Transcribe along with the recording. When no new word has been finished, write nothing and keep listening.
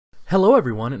Hello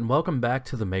everyone and welcome back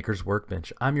to the Maker's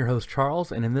Workbench. I'm your host Charles,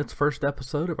 and in this first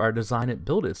episode of our Design It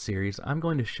Build It series, I'm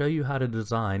going to show you how to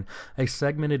design a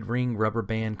segmented ring rubber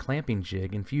band clamping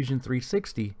jig in Fusion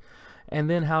 360 and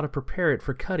then how to prepare it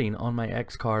for cutting on my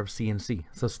X-Carve CNC.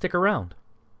 So stick around.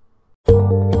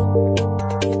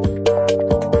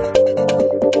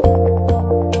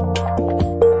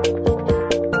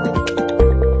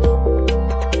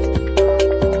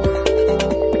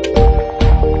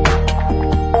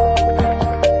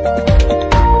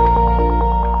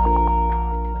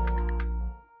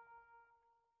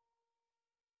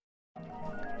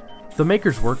 The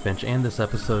Maker's Workbench and this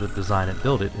episode of Design It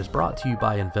Build It is brought to you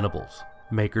by Inventables,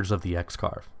 makers of the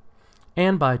X-Carve,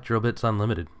 and by Drill Bits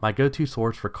Unlimited, my go-to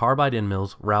source for carbide end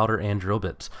mills, router, and drill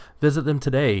bits. Visit them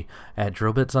today at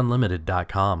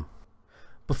drillbitsunlimited.com.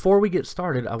 Before we get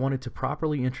started, I wanted to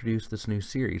properly introduce this new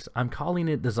series. I'm calling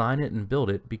it Design It and Build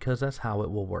It because that's how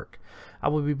it will work. I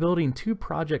will be building 2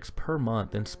 projects per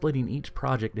month and splitting each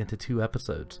project into 2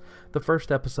 episodes. The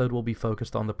first episode will be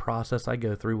focused on the process I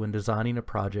go through when designing a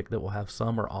project that will have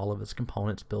some or all of its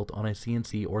components built on a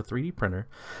CNC or 3D printer,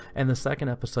 and the second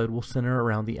episode will center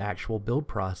around the actual build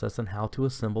process and how to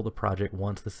assemble the project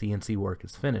once the CNC work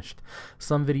is finished.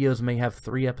 Some videos may have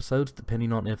 3 episodes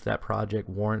depending on if that project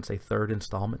warrants a third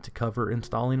installment to cover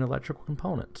installing electrical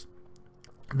components.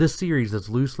 This series is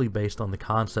loosely based on the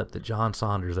concept that John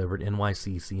Saunders over at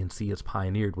NYC CNC has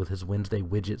pioneered with his Wednesday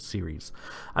Widget series.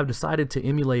 I've decided to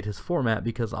emulate his format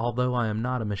because although I am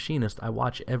not a machinist, I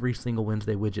watch every single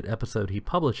Wednesday Widget episode he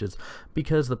publishes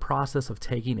because the process of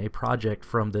taking a project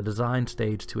from the design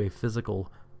stage to a physical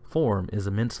form is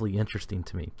immensely interesting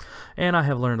to me, and I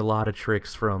have learned a lot of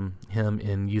tricks from him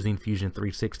in using Fusion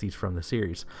 360s from the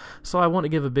series. So I want to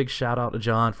give a big shout out to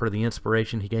John for the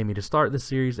inspiration he gave me to start this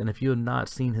series, and if you have not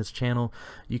seen his channel,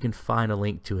 you can find a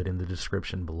link to it in the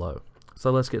description below.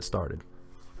 So let's get started.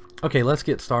 Okay, let's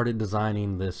get started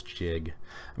designing this jig.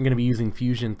 I'm going to be using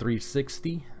Fusion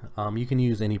 360. You can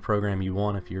use any program you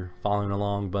want if you're following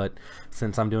along, but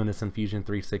since I'm doing this in Fusion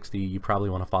 360, you probably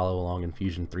want to follow along in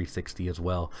Fusion 360 as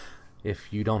well.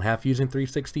 If you don't have Fusion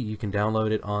 360, you can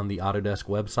download it on the Autodesk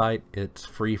website. It's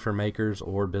free for makers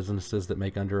or businesses that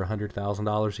make under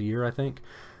 $100,000 a year, I think.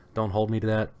 Don't hold me to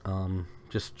that.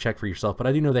 Just check for yourself, but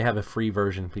I do know they have a free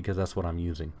version because that's what I'm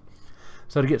using.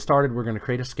 So to get started, we're going to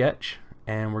create a sketch,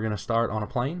 and we're going to start on a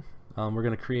plane. We're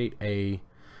going to create a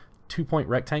 2-point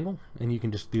rectangle, and you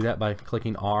can just do that by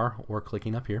clicking R or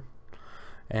clicking up here.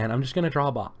 And I'm just going to draw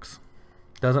a box.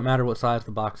 Doesn't matter what size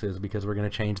the box is because we're going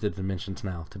to change the dimensions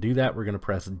now. To do that, we're going to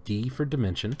press D for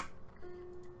dimension,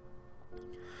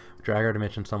 drag our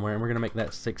dimension somewhere, and we're going to make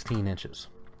that 16 inches.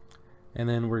 And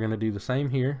then we're going to do the same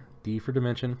here, D for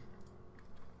dimension,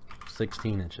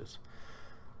 16 inches.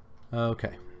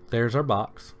 Okay, there's our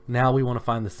box. Now we want to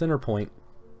find the center point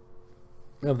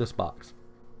of this box.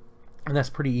 And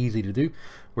that's pretty easy to do.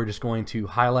 We're just going to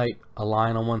highlight a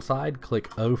line on one side,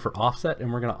 click O for offset,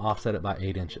 and we're going to offset it by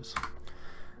 8 inches.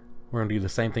 We're going to do the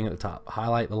same thing at the top.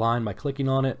 Highlight the line by clicking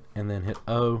on it, and then hit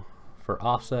O for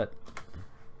offset.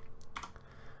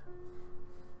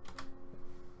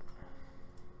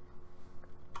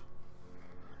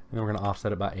 And then we're going to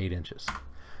offset it by 8 inches.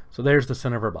 So there's the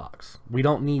center of our box. We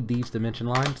don't need these dimension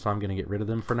lines, so I'm going to get rid of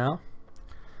them for now.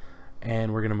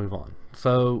 And we're going to move on.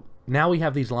 So now we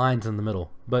have these lines in the middle,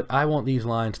 but I want these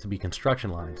lines to be construction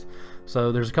lines.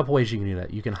 So there's a couple ways you can do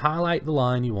that. You can highlight the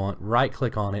line you want, right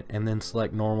click on it, and then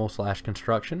select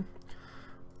normal/construction.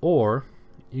 Or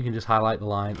you can just highlight the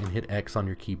line and hit X on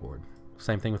your keyboard.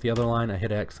 Same thing with the other line. I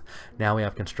hit X. Now we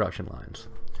have construction lines.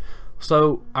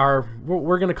 So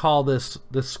we're going to call this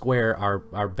square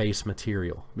our base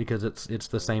material because it's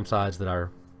the same size that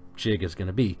our jig is going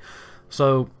to be.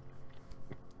 So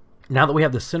now that we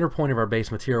have the center point of our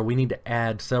base material, we need to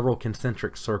add several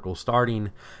concentric circles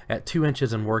starting at 2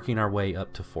 inches and working our way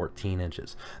up to 14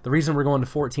 inches. The reason we're going to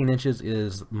 14 inches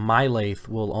is my lathe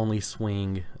will only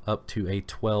swing up to a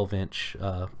 12-inch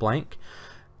blank,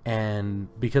 and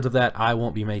because of that I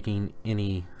won't be making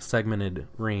any segmented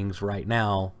rings right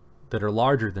now that are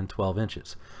larger than 12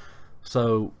 inches.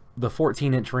 So the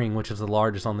 14-inch ring, which is the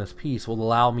largest on this piece, will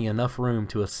allow me enough room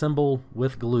to assemble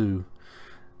with glue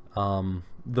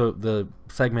the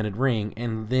segmented ring,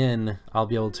 and then I'll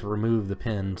be able to remove the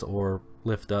pins or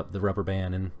lift up the rubber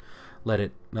band and let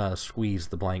it squeeze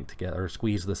the blank together, or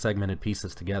squeeze the segmented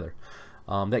pieces together.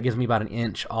 That gives me about 1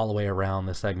 inch all the way around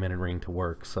the segmented ring to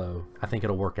work, so I think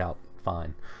it'll work out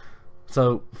fine.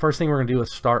 So first thing we're going to do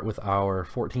is start with our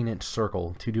 14-inch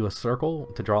circle. To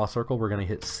draw a circle, we're going to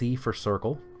hit C for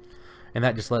circle, and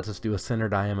that just lets us do a center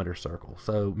diameter circle.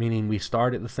 So meaning we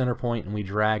start at the center point and we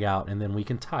drag out, and then we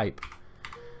can type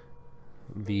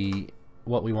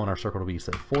what we want our circle to be,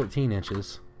 so 14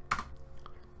 inches.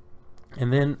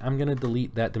 And then I'm going to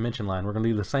delete that dimension line. We're going to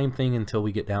do the same thing until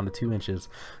we get down to 2 inches,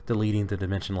 deleting the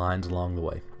dimension lines along the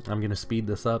way. I'm going to speed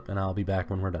this up and I'll be back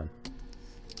when we're done.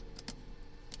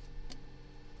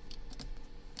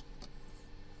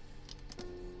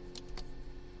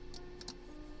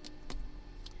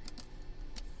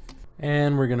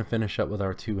 And we're going to finish up with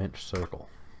our 2-inch circle.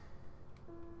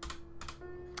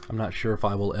 I'm not sure if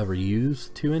I will ever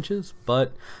use 2 inches,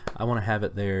 but I want to have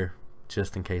it there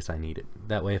just in case I need it.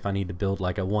 That way if I need to build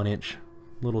like a 1-inch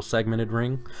little segmented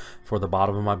ring for the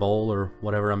bottom of my bowl or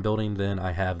whatever I'm building, then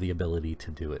I have the ability to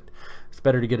do it. It's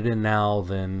better to get it in now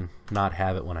than not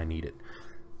have it when I need it.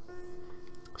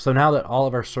 So now that all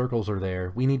of our circles are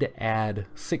there, we need to add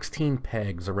 16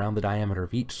 pegs around the diameter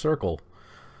of each circle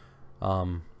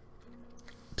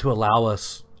to allow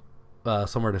us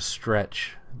somewhere to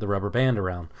stretch the rubber band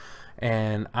around.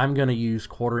 And I'm going to use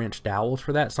 1/4-inch dowels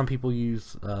for that. Some people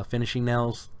use finishing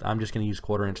nails. I'm just going to use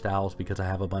 1/4-inch dowels because I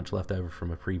have a bunch left over from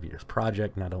a previous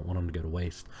project and I don't want them to go to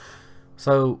waste.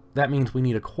 So that means we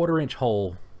need a 1/4-inch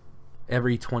hole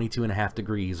every 22.5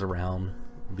 degrees around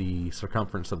the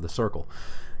circumference of the circle.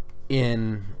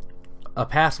 In a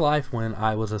past life, when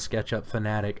I was a SketchUp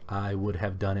fanatic, I would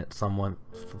have done it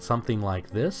something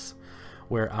like this,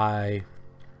 where I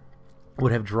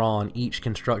would have drawn each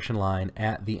construction line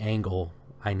at the angle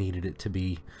I needed it to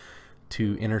be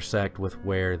to intersect with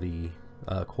where the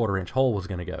 1/4-inch hole was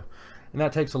going to go. And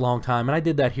that takes a long time, and I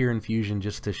did that here in Fusion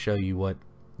just to show you what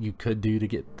you could do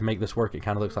to make this work. It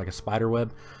kind of looks like a spider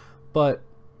web, but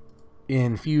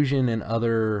in Fusion and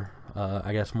other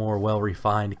I guess more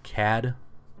well-refined CAD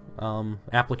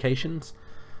applications,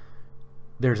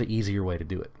 there's an easier way to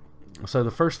do it. So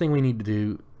the first thing we need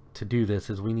to do this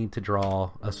is we need to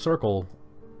draw a circle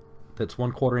that's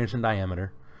 1/4 inch in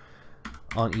diameter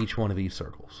on each one of these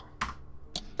circles.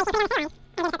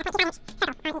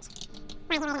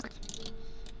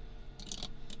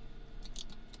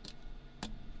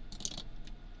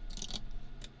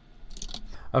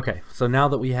 Okay, so now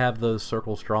that we have those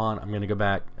circles drawn, I'm going to go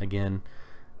back again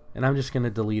and I'm just going to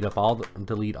delete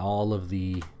all of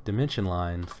the dimension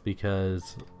lines,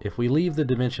 because if we leave the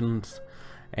dimensions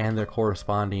and their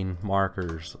corresponding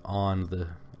markers on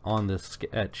this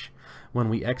sketch, when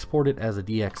we export it as a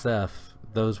DXF,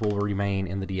 those will remain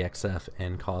in the DXF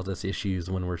and cause us issues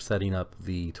when we're setting up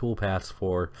the toolpaths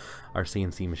for our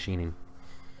CNC machining.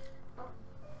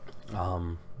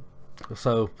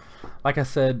 So like I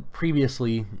said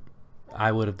previously,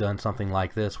 I would have done something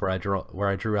like this where I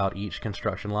drew out each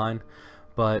construction line,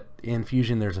 but in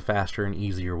Fusion there's a faster and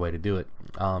easier way to do it.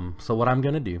 So what I'm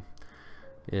going to do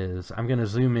is I'm going to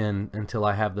zoom in until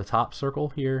I have the top circle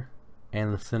here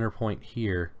and the center point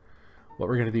here. What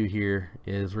we're going to do here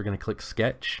is we're going to click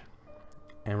Sketch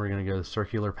and we're going to go to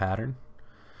Circular Pattern,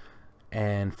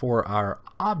 and for our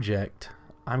object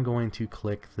I'm going to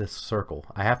click this circle.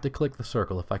 I have to click the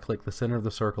circle. If I click the center of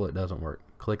the circle, it doesn't work.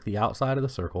 Click the outside of the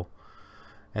circle,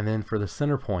 and then for the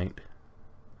center point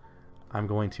I'm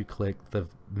going to click the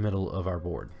middle of our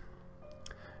board.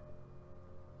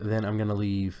 Then I'm going to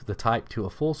leave the type to a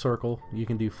full circle. You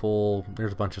can do full,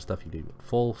 there's a bunch of stuff you do,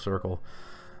 full circle.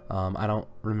 I don't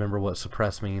remember what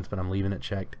suppress means, but I'm leaving it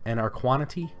checked. And our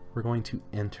quantity, we're going to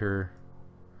enter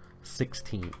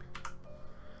 16.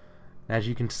 As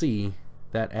you can see,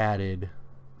 that added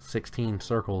 16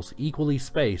 circles equally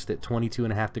spaced at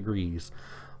 22.5 degrees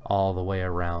all the way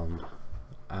around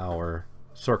our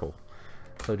circle.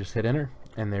 So just hit enter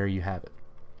and there you have it.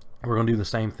 We're going to do the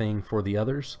same thing for the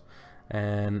others,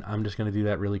 and I'm just going to do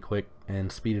that really quick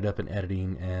and speed it up in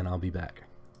editing, and I'll be back.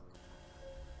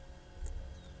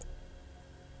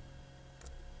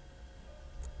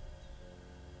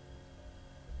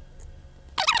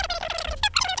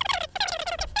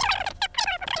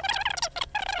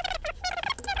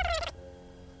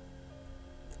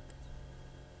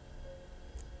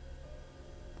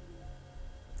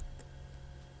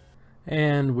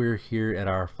 And we're here at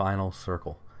our final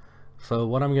circle. So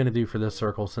what I'm going to do for this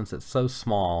circle, since it's so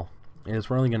small, is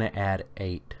we're only going to add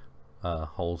 8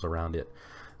 holes around it.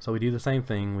 So we do the same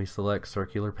thing. We select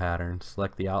Circular Pattern,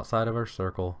 select the outside of our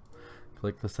circle,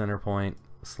 click the center point,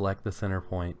 select the center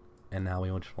point, and now we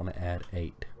just want to add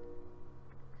 8.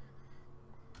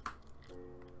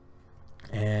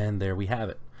 And there we have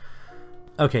it.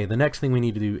 Okay, the next thing we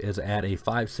need to do is add a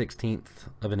 5/16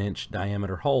 of an inch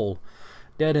diameter hole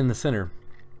dead in the center.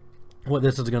 What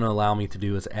this is going to allow me to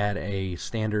do is add a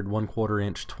standard 1/4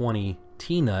 inch 20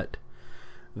 T-nut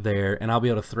there, and I'll be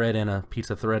able to thread in a piece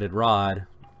of threaded rod.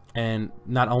 And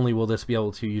not only will this be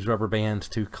able to use rubber bands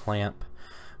to clamp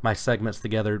my segments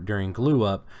together during glue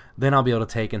up, then I'll be able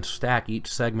to take and stack each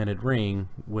segmented ring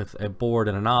with a board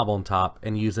and a knob on top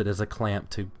and use it as a clamp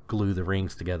to glue the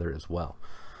rings together as well.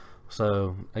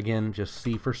 So again, just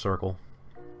C for circle.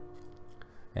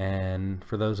 And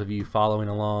for those of you following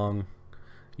along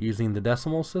using the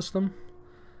decimal system,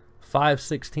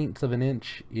 5/16 of an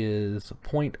inch is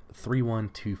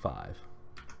 0.3125.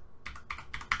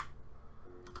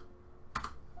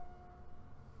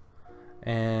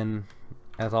 And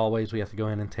as always, we have to go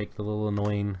in and take the little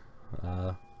annoying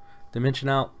dimension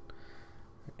out,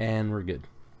 and we're good.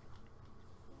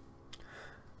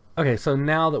 Okay, so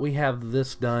now that we have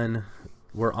this done,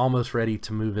 we're almost ready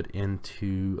to move it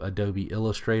into Adobe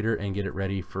Illustrator and get it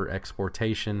ready for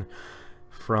exportation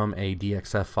from a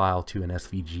DXF file to an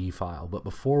SVG file. But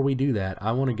before we do that,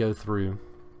 I want to go through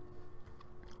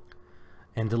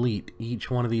and delete each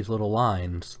one of these little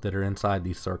lines that are inside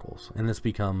these circles, and this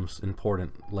becomes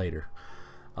important later.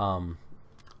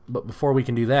 But before we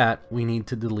can do that, we need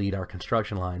to delete our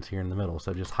construction lines here in the middle.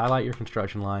 So just highlight your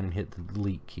construction line and hit the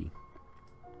delete key.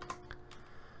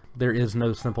 There is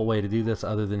no simple way to do this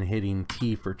other than hitting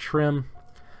T for trim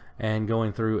and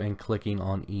going through and clicking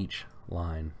on each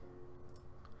line.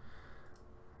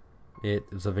 It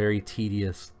is a very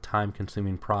tedious,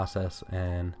 time-consuming process,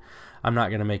 and I'm not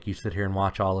going to make you sit here and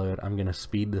watch all of it. I'm going to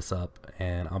speed this up,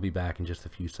 and I'll be back in just a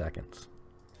few seconds.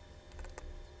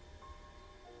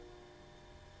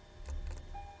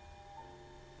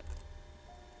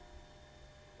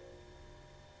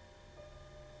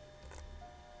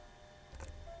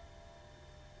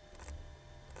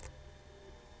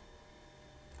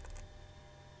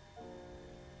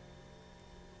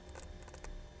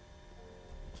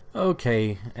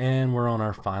 Okay, and we're on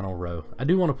our final row. I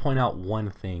do want to point out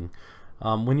one thing.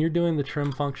 When you're doing the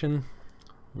trim function,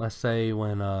 let's say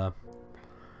when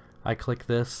I click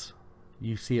this,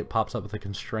 you see it pops up with a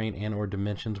constraint and or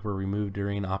dimensions were removed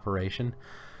during operation.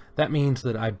 That means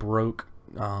that I broke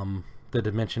the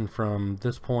dimension from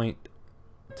this point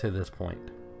to this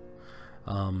point.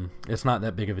 It's not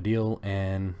that big of a deal,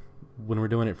 and when we're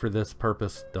doing it for this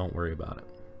purpose, don't worry about it.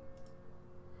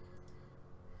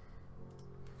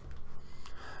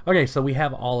 Okay, so we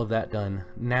have all of that done.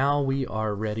 Now we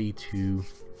are ready to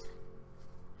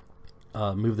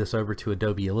move this over to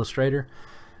Adobe Illustrator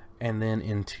and then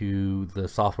into the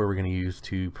software we're going to use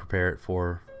to prepare it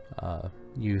for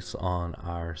use on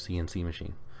our CNC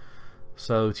machine.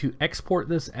 So to export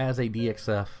this as a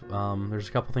DXF, there's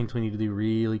a couple things we need to do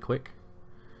really quick.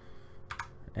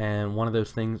 And one of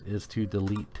those things is to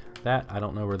delete that. I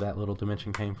don't know where that little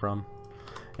dimension came from.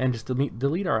 And just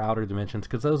delete our outer dimensions,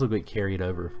 because those will get carried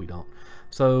over if we don't.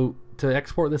 So to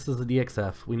export this as a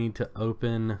DXF, we need to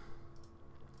open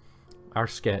our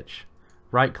sketch,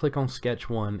 right click on sketch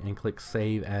 1 and click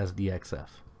save as DXF.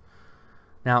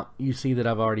 Now you see that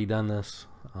I've already done this.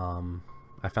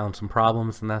 I found some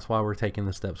problems, and that's why we're taking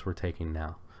the steps we're taking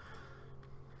now.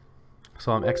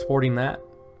 So I'm exporting that.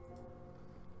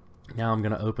 Now I'm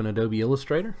going to open Adobe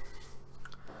Illustrator.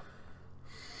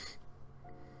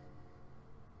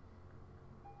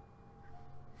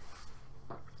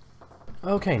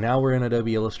 Okay, now we're in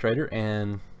Adobe Illustrator,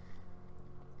 and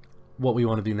what we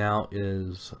want to do now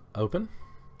is open.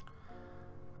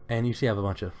 And you see I have a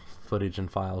bunch of footage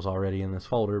and files already in this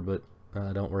folder, but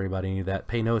don't worry about any of that.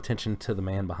 Pay no attention to the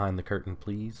man behind the curtain,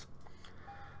 please.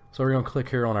 So we're going to click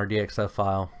here on our DXF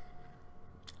file.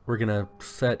 We're going to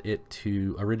set it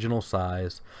to original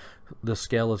size. The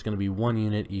scale is going to be 1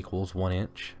 unit equals 1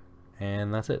 inch,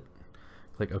 and that's it.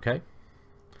 Click OK.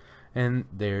 And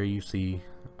there you see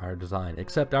our design,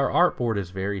 except our artboard is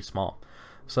very small.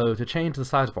 So to change the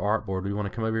size of our artboard, we want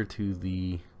to come over to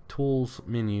the Tools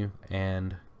menu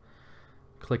and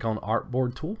click on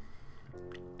Artboard Tool,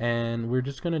 and we're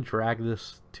just going to drag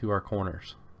this to our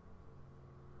corners.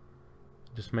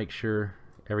 Just make sure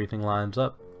everything lines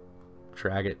up,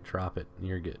 drag it, drop it, and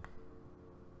you're good.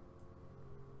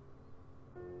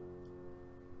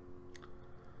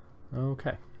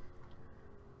 Okay.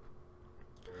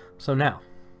 So now,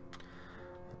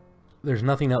 there's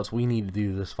nothing else we need to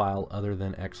do to this file other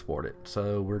than export it.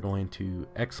 So we're going to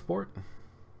export.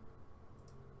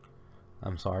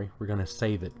 We're going to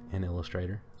save it in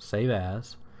Illustrator. Save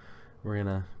as. We're going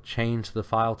to change the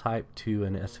file type to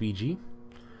an SVG.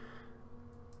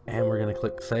 And we're going to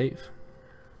click save.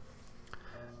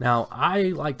 Now, I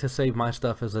like to save my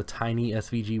stuff as a tiny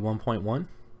SVG 1.1.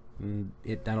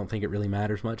 I don't think it really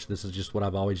matters much. This is just what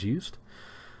I've always used.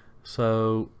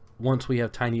 So once we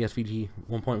have tiny SVG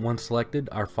 1.1 selected,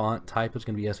 our font type is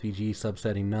going to be SVG,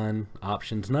 subsetting none,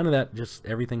 options, none of that, just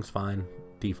everything's fine,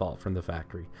 default from the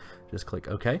factory. Just click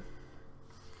OK.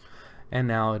 And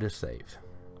now it is saved.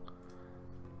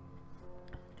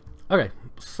 Okay,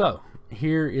 so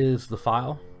here is the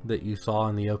file that you saw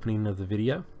in the opening of the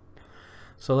video.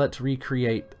 So let's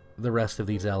recreate the rest of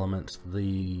these elements,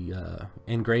 the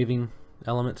engraving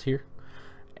elements here,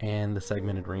 and the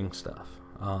segmented ring stuff,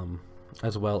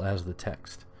 as well as the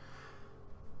text.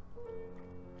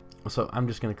 So I'm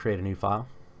just going to create a new file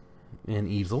in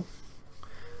Easel.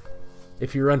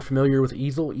 If you're unfamiliar with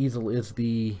Easel, Easel is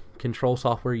the control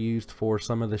software used for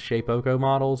some of the Shapeoko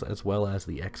models as well as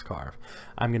the X-Carve.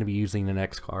 I'm going to be using an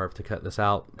X-Carve to cut this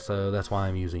out, so that's why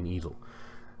I'm using Easel.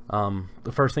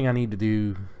 The first thing I need to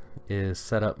do is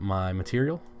set up my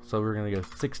material. So we're going to go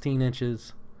 16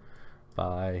 inches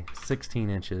by 16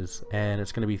 inches, and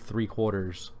it's going to be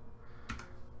 3/4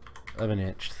 of an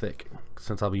inch thick,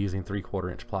 since I'll be using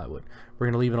 3/4 inch plywood. We're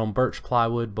going to leave it on birch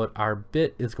plywood, but our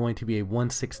bit is going to be a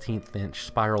 1/16 inch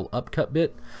spiral upcut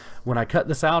bit. When I cut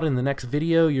this out in the next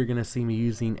video, you're going to see me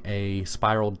using a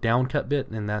spiral downcut bit,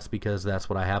 and that's because that's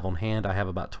what I have on hand. I have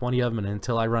about 20 of them, and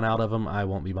until I run out of them, I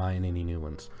won't be buying any new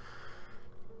ones.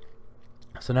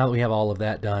 So now that we have all of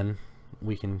that done,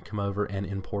 we can come over and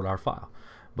import our file.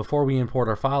 Before we import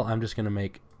our file, I'm just going to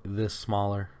make this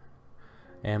smaller,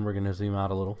 and we're going to zoom out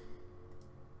a little.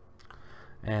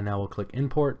 And now we'll click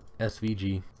Import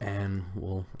SVG, and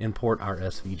we'll import our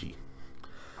SVG.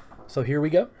 So here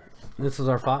we go. This is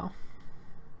our file.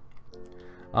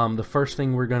 The first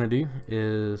thing we're going to do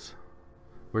is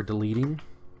we're deleting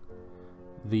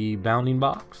the bounding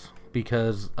box,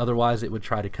 because otherwise it would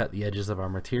try to cut the edges of our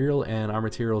material, and our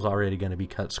material is already going to be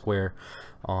cut square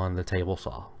on the table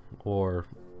saw or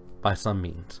by some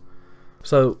means.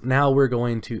 So now we're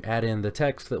going to add in the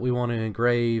text that we want to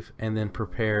engrave and then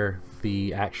prepare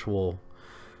the actual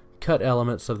cut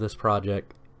elements of this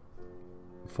project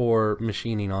for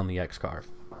machining on the X-Carve.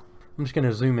 I'm just going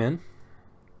to zoom in,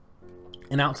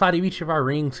 and outside of each of our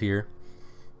rings here,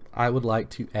 I would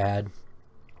like to add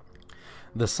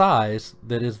the size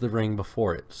that is the ring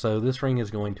before it. So this ring is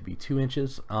going to be 2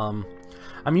 inches. I'm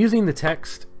using the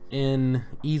text in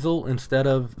Easel instead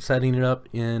of setting it up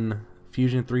in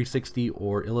Fusion 360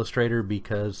 or Illustrator,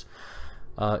 because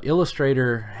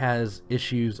Illustrator has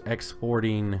issues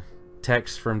exporting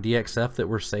text from DXF that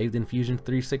were saved in Fusion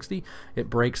 360. It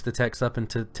breaks the text up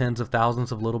into tens of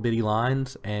thousands of little bitty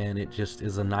lines, and it just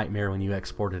is a nightmare when you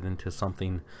export it into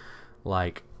something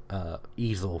like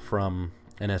Easel from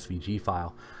an SVG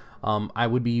file. I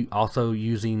would be also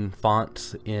using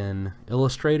fonts in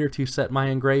Illustrator to set my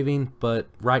engraving, but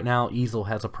right now Easel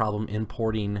has a problem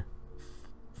importing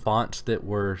fonts that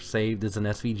were saved as an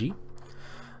SVG.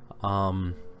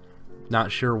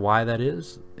 Not sure why that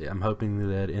is. I'm hoping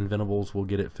that Inventables will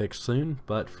get it fixed soon,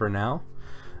 but for now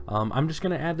I'm just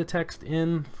going to add the text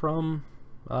in from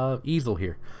Easel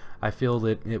here. I feel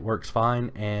that it works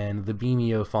fine, and the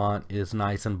Beamio font is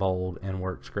nice and bold and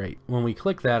works great. When we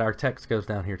click that, our text goes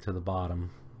down here to the bottom,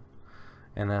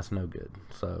 and that's no good.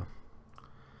 So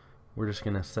we're just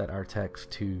going to set our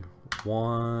text to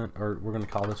we're going to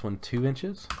call this one 2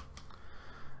 inches.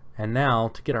 And now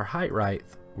to get our height right,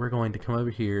 we're going to come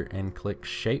over here and click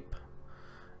Shape,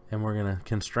 and we're going to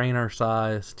constrain our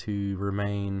size to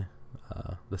remain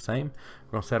the same.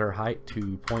 We're going to set our height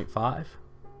to 0.5,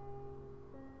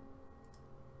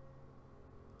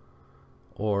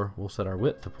 or we'll set our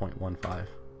width to 0.5.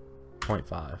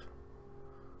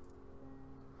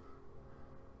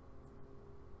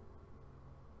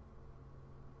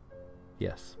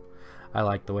 Yes, I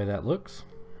like the way that looks.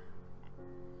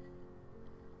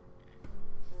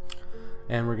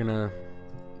 And we'll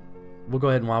go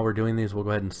ahead, and while we're doing these, we'll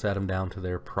go ahead and set them down to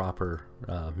their proper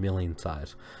milling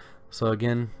size. So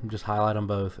again, just highlight them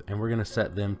both, and we're going to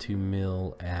set them to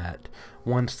mill at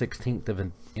 1/16 of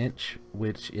an inch,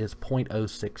 which is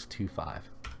 0.0625.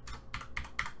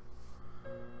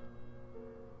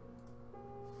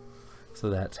 So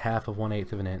that's half of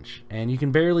 1/8 of an inch, and you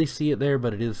can barely see it there,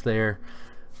 but it is there.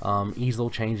 Easel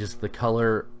changes the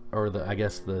color, or I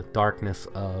guess the darkness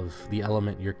of the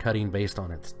element you're cutting based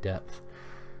on its depth.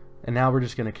 And now we're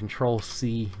just going to Control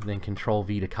C, then Control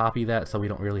V to copy that, so we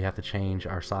don't really have to change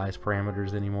our size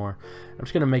parameters anymore. I'm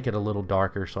just going to make it a little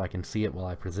darker so I can see it while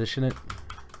I position it.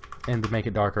 And to make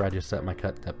it darker, I just set my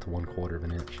cut depth to 1/4 of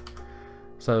an inch.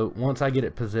 So once I get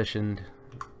it positioned,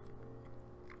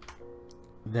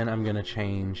 then I'm going to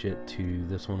change it to,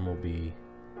 this one's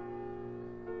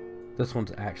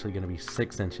actually going to be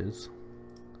 6 inches.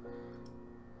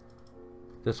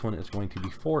 This one is going to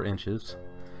be 4 inches.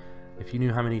 If you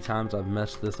knew how many times I've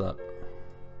messed this up.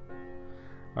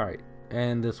 Alright,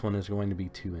 and this one is going to be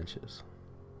 2 inches.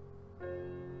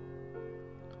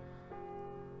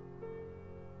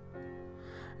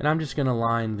 And I'm just going to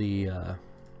line the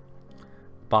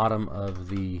bottom of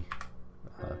the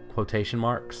quotation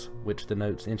marks, which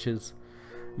denotes inches.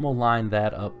 And we'll line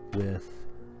that up with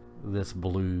this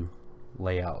blue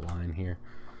layout line here.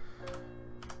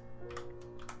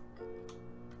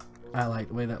 I like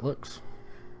the way that looks.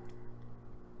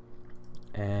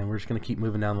 And we're just going to keep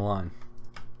moving down the line.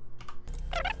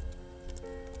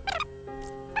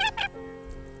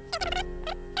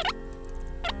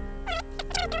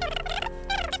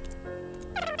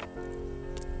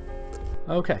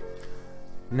 Okay,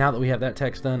 now that we have that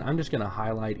text done, I'm just going to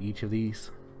highlight each of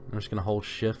these. I'm just going to hold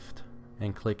shift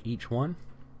and click each one.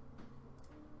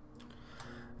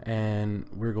 And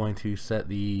we're going to set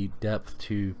the depth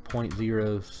to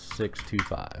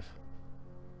 0.0625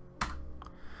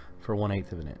 for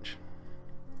 1/8 of an inch.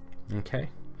 Okay,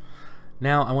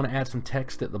 now I want to add some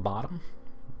text at the bottom.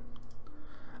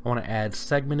 I want to add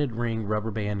segmented ring rubber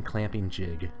band clamping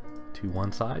jig to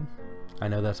one side. I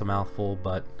know that's a mouthful,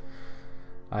 but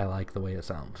I like the way it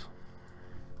sounds.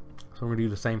 So we're going to do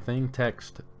the same thing,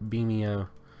 text Vimeo,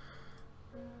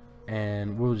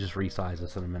 and we'll just resize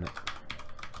this in a minute.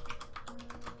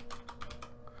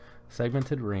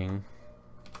 Segmented ring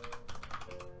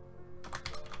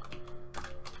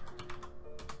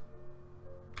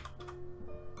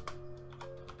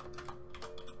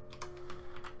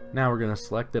now we're going to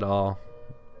select it all,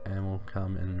 and we'll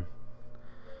come and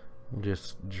we'll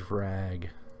just drag.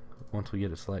 Once we get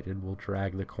it selected, we'll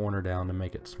drag the corner down to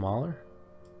make it smaller,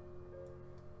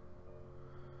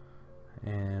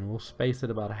 and we'll space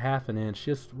it about 1/2 inch.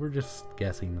 We're just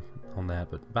guessing on that,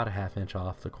 but about 1/2 inch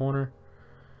off the corner.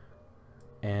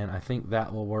 And I think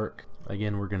that will work.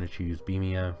 Again, we're going to choose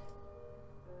Vimeo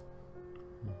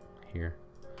here.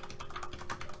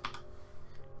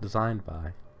 Designed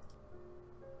by.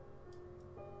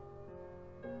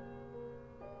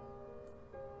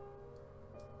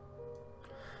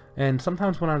 And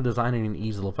sometimes when I'm designing an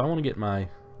easel, if I want to get my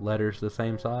letters the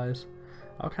same size,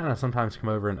 I'll kind of sometimes come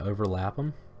over and overlap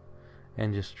them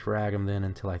and just drag them then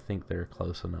until I think they're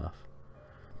close enough.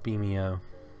 Vimeo.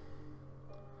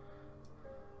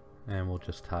 And we'll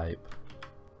just type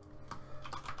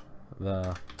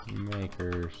the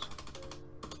makers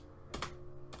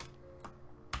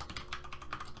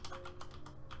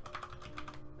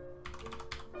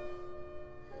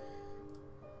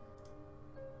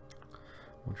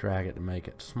we'll drag it to make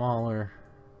it smaller.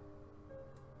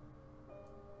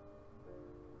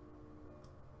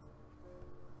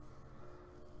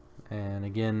 And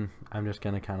again, I'm just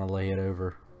going to kind of lay it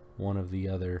over one of the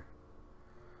other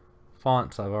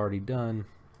fonts I've already done.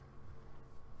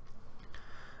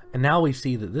 And now we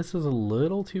see that this is a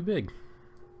little too big.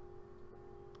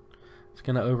 It's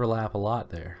going to overlap a lot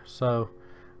there. So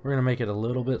we're going to make it a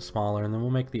little bit smaller, and then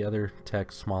we'll make the other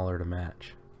text smaller to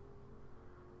match.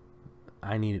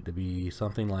 I need it to be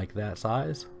something like that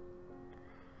size.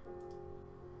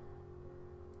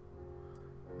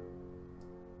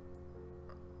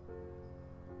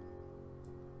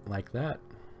 Like that.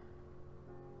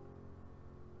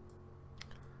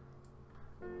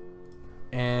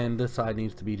 And this side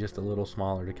needs to be just a little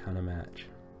smaller to kind of match.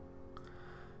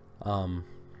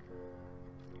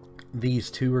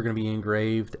 These two are going to be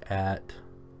engraved at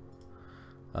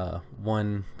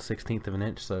 1/16 of an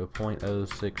inch, so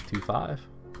 0.0625.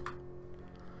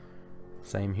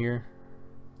 Same here,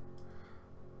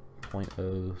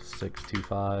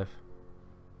 0.0625.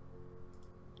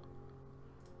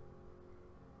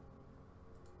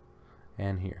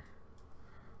 And here,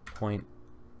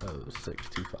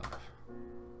 0.0625.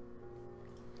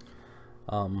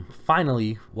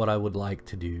 Finally, what I would like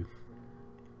to do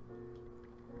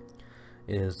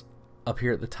is up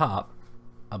here at the top,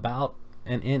 about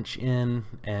an inch in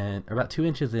and about 2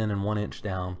 inches in and 1 inch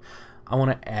down, I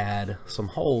want to add some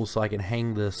holes so I can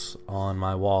hang this on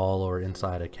my wall or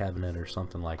inside a cabinet or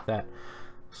something like that.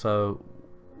 So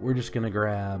we're just going to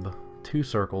grab 2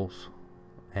 circles,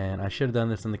 and I should have done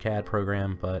this in the CAD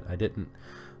program, but I didn't.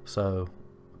 So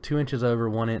 2 inches over,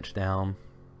 1 inch down.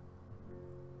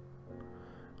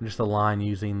 Just a line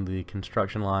using the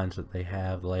construction lines that they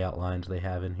have, the layout lines they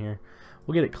have in here.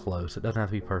 We'll get it close. It doesn't have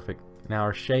to be perfect. Now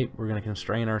our shape, we're going to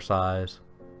constrain our size,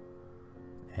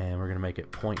 and we're going to make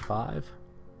it 0.5.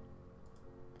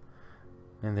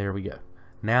 And there we go.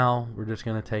 Now we're just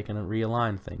going to take and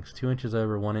realign things. 2 inches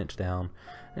over, 1 inch down,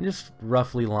 and just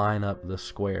roughly line up the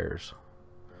squares.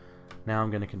 Now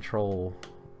I'm going to Control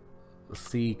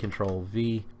C, Control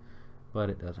V,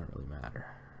 but it doesn't really matter.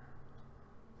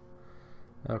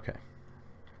 Okay.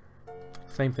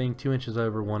 Same thing, 2 inches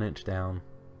over, 1 inch down.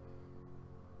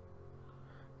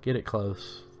 Get it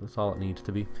close. That's all it needs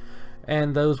to be.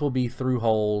 And those will be through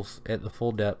holes at the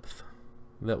full depth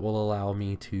that will allow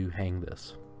me to hang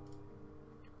this.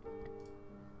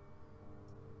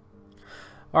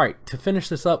 Alright, to finish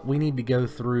this up, we need to go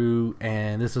through,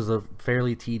 and this is a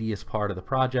fairly tedious part of the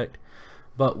project,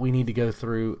 but we need to go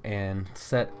through and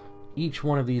set each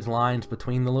one of these lines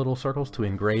between the little circles to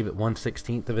engrave at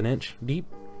 1/16 of an inch deep.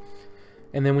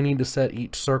 And then we need to set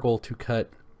each circle to cut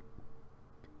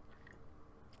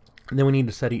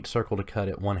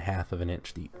at 1/2 of an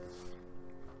inch deep.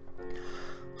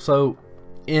 So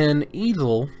in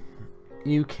Easel,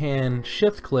 you can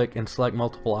shift click and select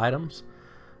multiple items,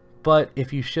 but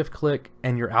if you shift click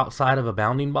and you're outside of a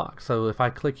bounding box, so if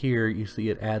I click here, you see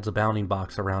it adds a bounding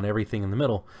box around everything in the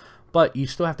middle, but you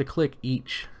still have to click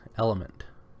each element.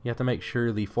 You have to make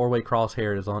sure the 4-way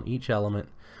crosshair is on each element,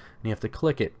 and you have to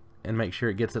click it and make sure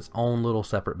it gets its own little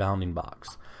separate bounding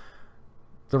box.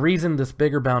 The reason this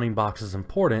bigger bounding box is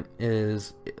important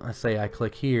is, let's say I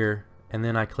click here and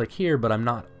then I click here, but I'm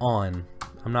not on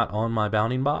my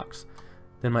bounding box,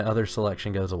 then my other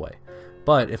selection goes away.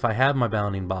 But if I have my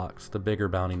bounding box, the bigger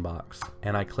bounding box,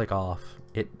 and I click off,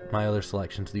 my other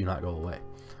selections do not go away.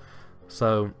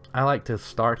 So I like to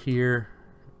start here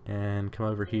and come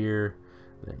over here,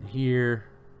 then here,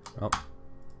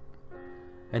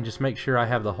 and just make sure I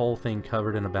have the whole thing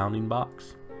covered in a bounding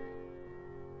box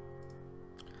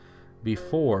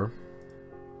before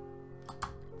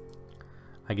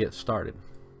I get started.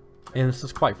 And this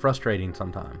is quite frustrating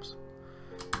sometimes,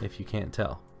 if you can't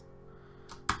tell.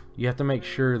 You have to make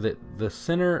sure that the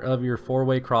center of your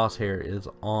 4-way crosshair is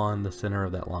on the center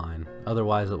of that line,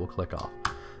 otherwise it will click off.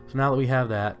 So now that we have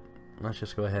that, let's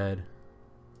just go ahead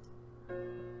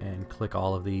and click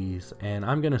all of these, and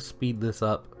I'm gonna speed this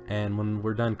up, and when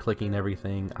we're done clicking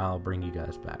everything, I'll bring you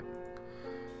guys back.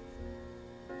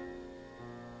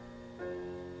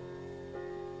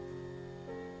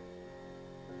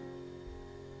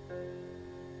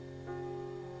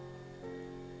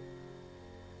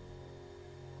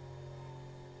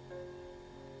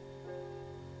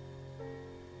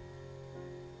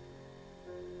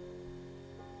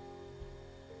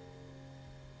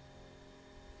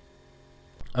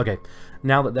 Okay,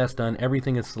 now that that's done,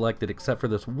 everything is selected except for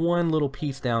this one little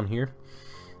piece down here,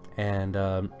 and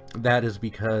that is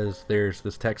because there's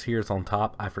this text here, it's on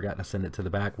top. I forgot to send it to the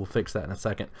back. We'll fix that in a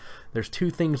second. There's two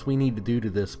things we need to do to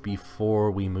this before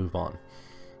we move on.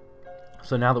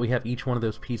 So now that we have each one of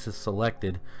those pieces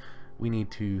selected, we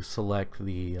need to select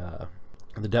the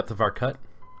depth of our cut.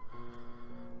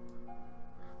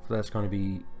 So that's going to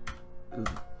be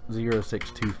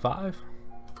 0.625.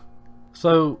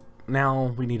 So now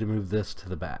we need to move this to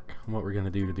the back. What we're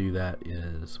going to do that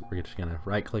is we're just going to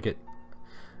right click it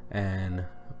and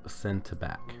send to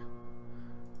back.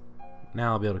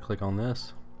 Now I'll be able to click on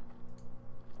this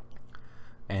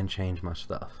and change my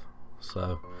stuff.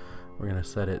 So we're going to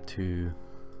set it to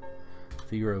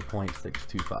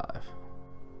 0.625.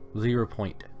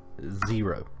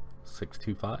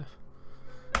 0.0625.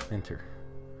 Enter.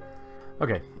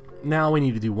 Okay, now we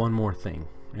need to do one more thing,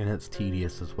 and it's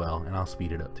tedious as well, and I'll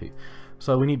speed it up too.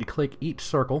 So we need to click each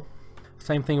circle.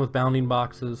 Same thing with bounding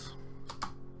boxes.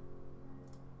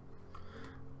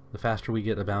 The faster we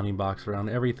get a bounding box around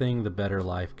everything, the better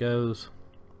life goes.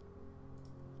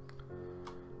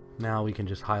 Now we can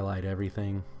just highlight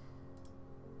everything.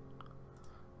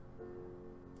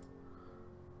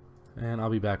 And I'll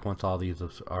be back once all these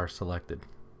are selected.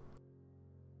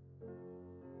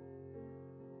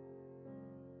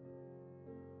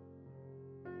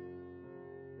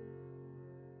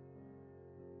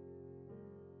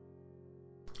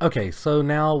 Okay, so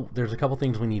now there's a couple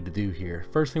things we need to do here.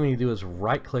 First thing we need to do is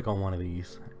right click on one of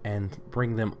these and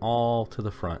bring them all to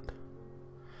the front.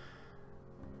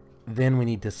 Then we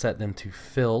need to set them to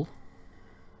fill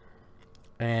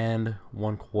and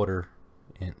 1/4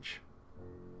 inch.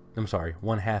 I'm sorry,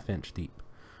 1/2 inch deep.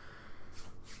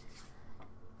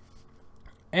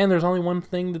 And there's only one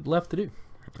thing left to do.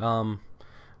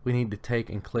 We need to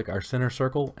take and click our center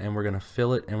circle, and we're going to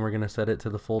fill it, and we're going to set it to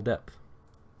the full depth.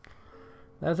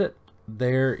 That's it.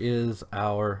 There is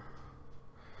our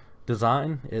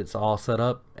design. It's all set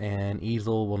up, and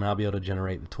Easel will now be able to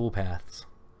generate the toolpaths.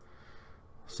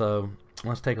 So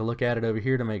let's take a look at it over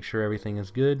here to make sure everything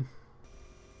is good.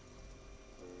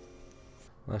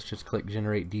 Let's just click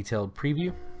Generate Detailed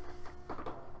Preview.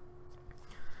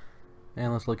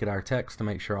 And let's look at our text to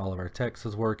make sure all of our text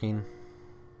is working.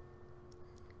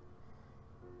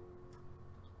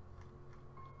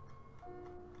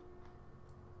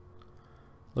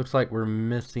 Looks like we're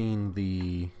missing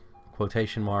the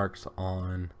quotation marks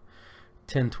on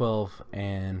 10, 12,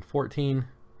 and 14,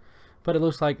 but it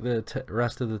looks like the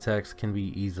rest of the text can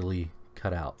be easily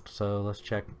cut out. So let's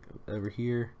check over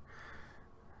here.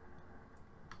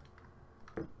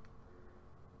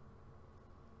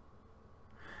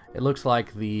 It looks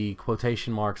like the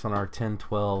quotation marks on our 10,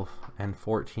 12, and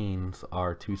 14s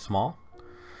are too small.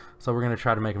 So we're going to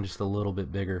try to make them just a little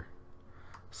bit bigger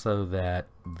so that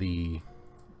the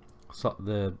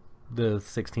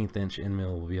 16th inch end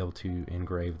mill will be able to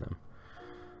engrave them.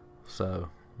 So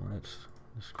let's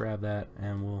just grab that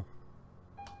and we'll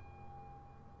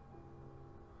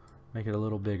make it a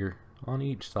little bigger on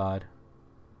each side.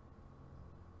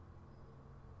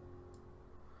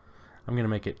 I'm going to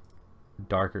make it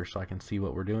darker so I can see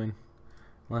what we're doing.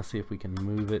 Let's see if we can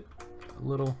move it a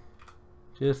little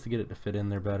just to get it to fit in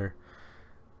there better.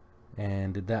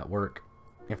 And did that work?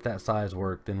 If that size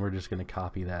worked, then we're just going to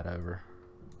copy that over.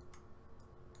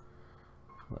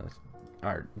 Let's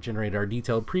generate our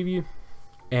detailed preview,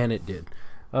 and it did.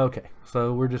 Okay,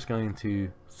 so we're just going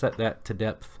to set that to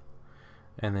depth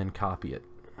and then copy it.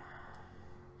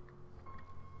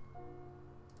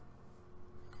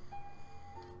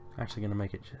 Actually going to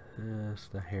make it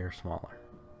just a hair smaller.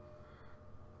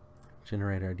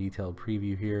 Generate our detailed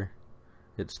preview here.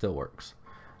 It still works.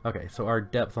 Okay, so our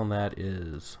depth on that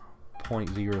is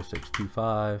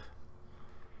 0.0625,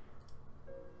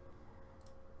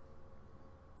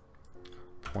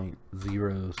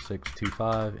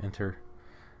 0.0625, enter.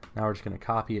 Now we're just going to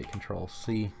copy it, Control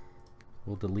C.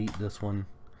 We'll delete this one,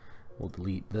 we'll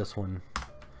delete this one,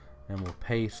 and we'll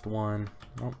paste one.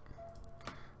 Oh.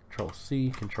 Control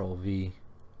C, Control V. I'm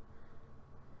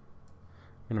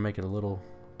going to make it a little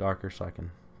darker so I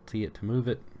can see it to move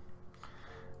it,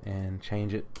 and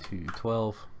change it to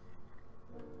 12.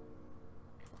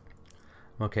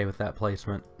 I'm okay with that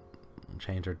placement.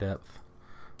 Change our depth,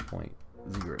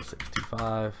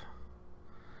 0.0625,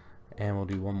 and we'll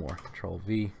do one more, Control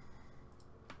V.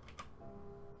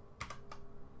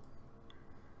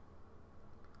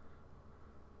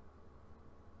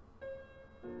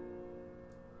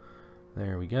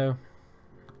 There we go.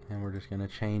 And we're just going to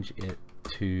change it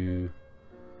to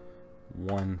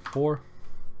 1.4.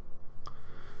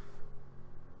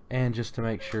 And just to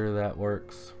make sure that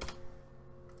works,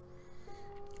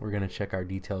 we're going to check our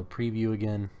detailed preview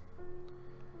again.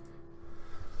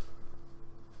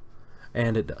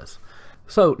 And it does.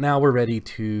 So now we're ready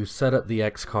to set up the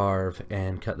X-Carve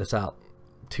and cut this out.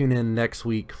 Tune in next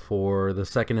week for the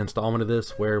second installment of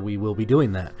this where we will be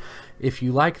doing that. If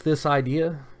you like this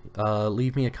idea,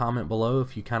 leave me a comment below.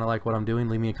 If you kind of like what I'm doing,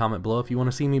 leave me a comment below. If you want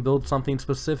to see me build something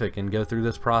specific and go through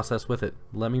this process with it,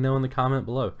 let me know in the comment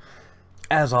below.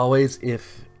 As always,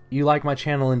 if you like my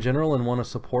channel in general and want to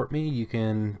support me, you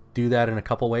can do that in a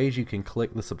couple ways. You can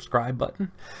click the subscribe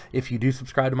button. If you do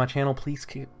subscribe to my channel, please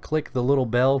click the little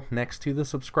bell next to the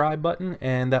subscribe button,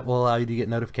 and that will allow you to get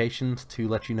notifications to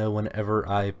let you know whenever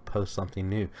I post something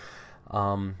new.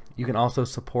 You can also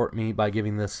support me by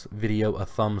giving this video a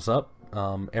thumbs up.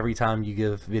 Every time you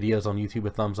give videos on YouTube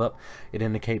a thumbs up, it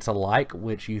indicates a like,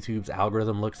 which YouTube's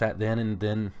algorithm looks at then and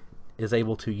then is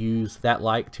able to use that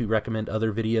like to recommend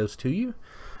other videos to you.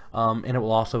 And it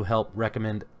will also help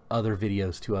recommend other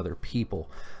videos to other people.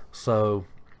 So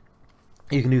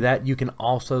you can do that. You can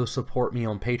also support me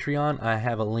on Patreon. I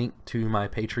have a link to my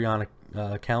Patreon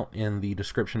account in the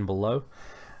description below.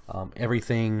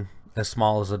 Everything as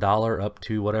small as $1 up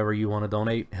to whatever you want to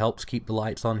donate helps keep the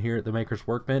lights on here at the Maker's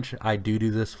Workbench. I do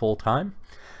this full time.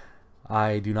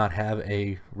 I do not have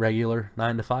a regular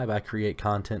 9-to-5. I create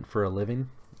content for a living.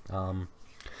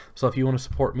 So if you want to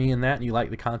support me in that and you like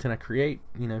the content I create,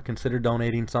 you know, consider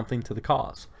donating something to the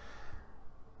cause.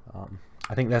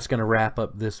 I think that's going to wrap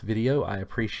up this video. I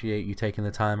appreciate you taking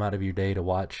the time out of your day to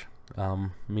watch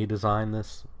me design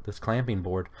this clamping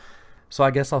board. So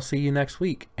I guess I'll see you next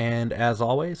week. And as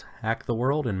always, hack the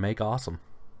world and make awesome.